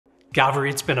Calvary,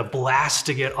 it's been a blast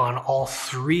to get on all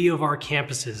three of our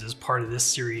campuses as part of this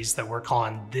series that we're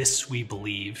calling This We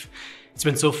Believe. It's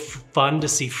been so fun to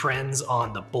see friends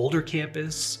on the Boulder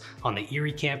campus, on the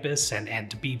Erie campus,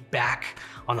 and to be back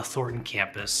on the Thornton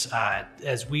campus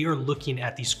as we are looking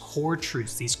at these core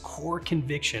truths, these core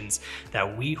convictions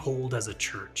that we hold as a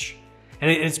church. And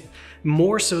it's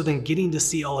more so than getting to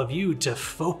see all of you, to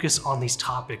focus on these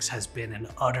topics has been an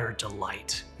utter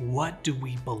delight. What do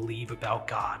we believe about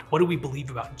God? What do we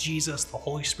believe about Jesus, the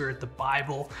Holy Spirit, the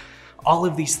Bible? All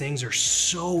of these things are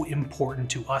so important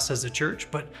to us as a church,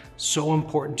 but so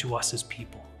important to us as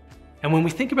people. And when we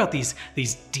think about these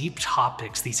deep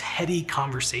topics, these heady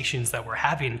conversations that we're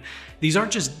having, these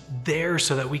aren't just there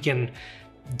so that we can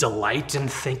delight in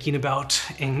thinking about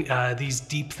these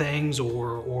deep things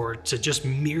or to just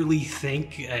merely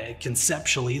think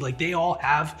conceptually. Like, they all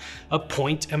have a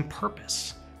point and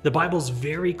purpose. The Bible's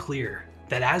very clear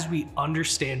that as we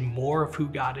understand more of who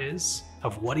God is,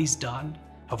 of what He's done,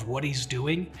 of what He's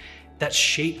doing, that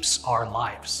shapes our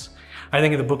lives. I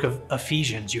think in the book of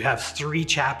Ephesians, you have 3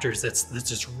 chapters that's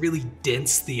this really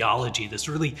dense theology, this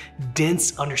really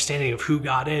dense understanding of who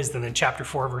God is. And then chapter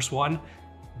 4, verse 1,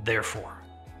 therefore.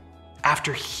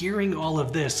 After hearing all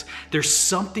of this, there's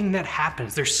something that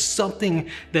happens. There's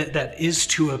something that is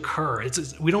to occur.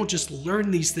 We don't just learn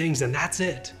these things and that's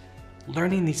it.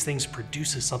 Learning these things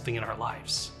produces something in our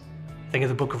lives. Think of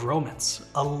the book of Romans,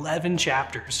 11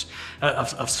 chapters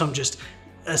of some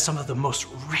of the most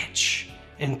rich,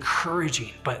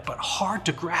 encouraging, but hard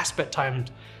to grasp at times,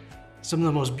 some of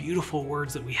the most beautiful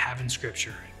words that we have in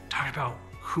Scripture. Talking about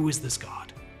who is this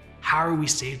God? How are we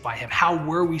saved by Him? How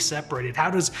were we separated? How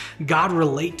does God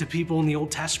relate to people in the Old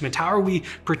Testament? How are we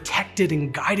protected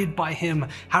and guided by Him?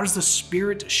 How does the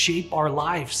Spirit shape our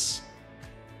lives?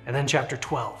 And then chapter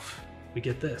 12, we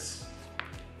get this.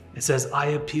 It says, I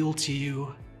appeal to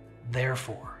you,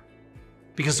 therefore.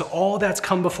 Because all that's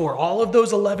come before, all of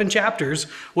those 11 chapters,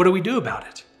 what do we do about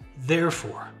it?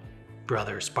 Therefore,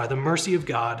 brothers, by the mercy of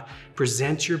God,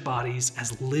 present your bodies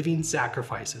as living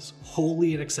sacrifices,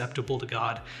 holy and acceptable to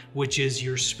God, which is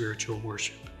your spiritual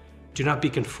worship. Do not be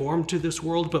conformed to this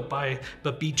world,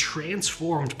 but be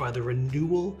transformed by the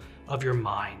renewal of your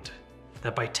mind,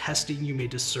 that by testing you may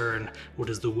discern what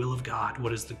is the will of God,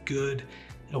 what is good,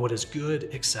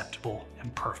 acceptable,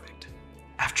 and perfect.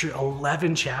 After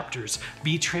 11 chapters,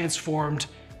 be transformed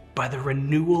by the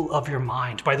renewal of your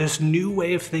mind, by this new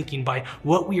way of thinking, by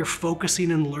what we are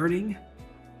focusing and learning.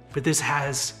 But this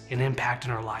has an impact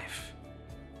in our life.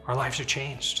 Our lives are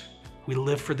changed. We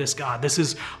live for this God. This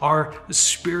is our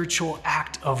spiritual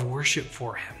act of worship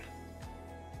for Him.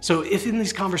 So if in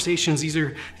these conversations, these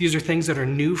are things that are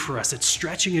new for us, it's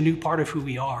stretching a new part of who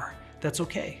we are, that's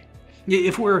okay.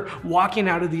 If we're walking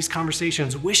out of these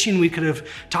conversations wishing we could have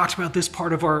talked about this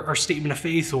part of our statement of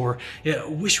faith, or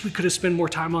wish we could have spent more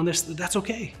time on this, that's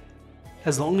okay.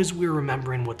 As long as we're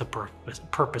remembering what the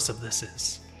purpose of this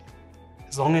is.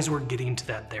 As long as we're getting to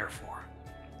that therefore.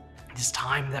 This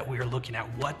time that we are looking at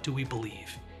what do we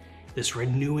believe, this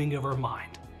renewing of our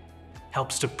mind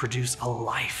helps to produce a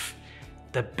life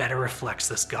that better reflects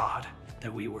this God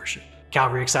that we worship.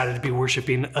 Calvary, excited to be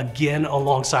worshiping again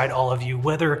alongside all of you.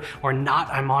 Whether or not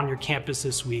I'm on your campus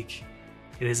this week,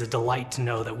 it is a delight to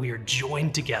know that we are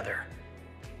joined together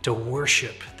to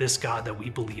worship this God that we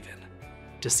believe in,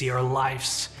 to see our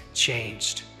lives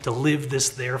changed, to live this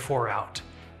therefore out,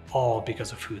 all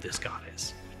because of who this God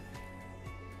is.